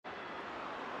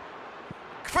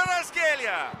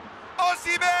Kvaratskhelia,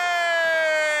 Osimhen!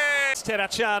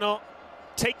 Terracciano,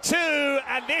 take two,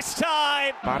 and this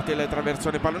time... Parte il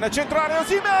traversone, pallone centrale,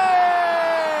 Osimhen!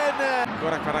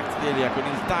 Ancora Kvaratskhelia con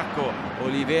il tacco,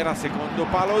 Olivera secondo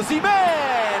palo, Osimhen!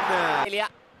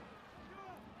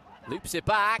 Loops it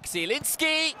back,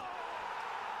 Zielinski!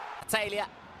 Talia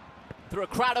through a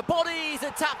crowd of bodies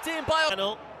and tapped in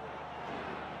by...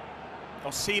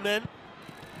 Osimhen,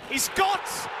 he's got...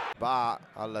 Va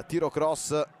al tiro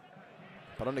cross,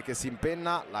 pallone che si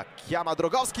impenna, la chiama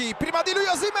Drogowski, prima di lui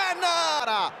Osimhen!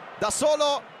 Da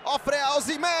solo offre a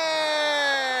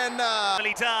Osimhen!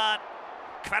 Done.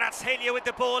 Kvaratskhelia with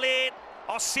the ball in,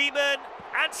 Osimhen,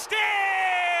 and still!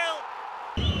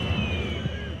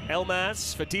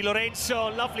 Elmas for Di Lorenzo,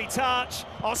 lovely touch,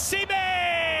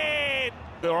 Osimhen!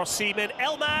 Osimhen,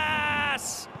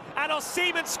 Elmas! And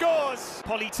Osimhen scores!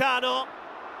 Politano,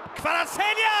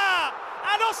 Kvaratskhelia!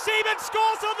 And Osimhen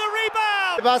scores on the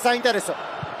rebound! Pasa intereso.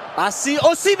 Así,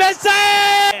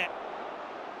 Osimhen!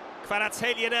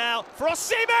 Kvaratskhelia now for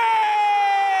Osimhen!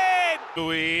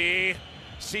 Louis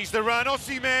sees the run,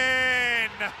 Osimhen!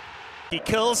 He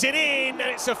curls it in,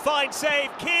 and it's a fine save.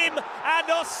 Kim and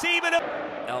Osimhen.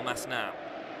 Elmas now.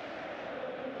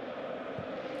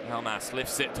 Elmas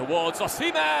lifts it towards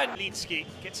Osimhen! Zielinski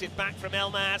gets it back from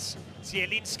Elmas.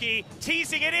 Zielinski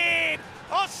teasing it in.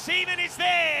 Osimhen is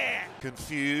there.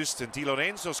 Confused, and Di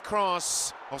Lorenzo's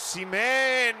cross.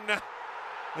 Osimhen!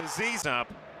 Aziz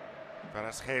up.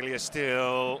 Kvaratskhelia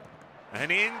still.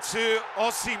 And into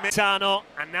Osimhen. Tano,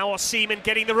 and now Osimhen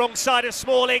getting the wrong side of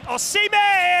Smalling.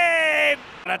 Osimhen!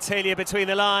 Kvaratskhelia between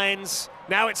the lines.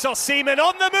 Now it's Osimhen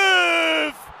on the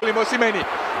move! Osimhen.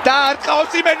 Daar gaat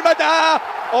Osimhen met daar.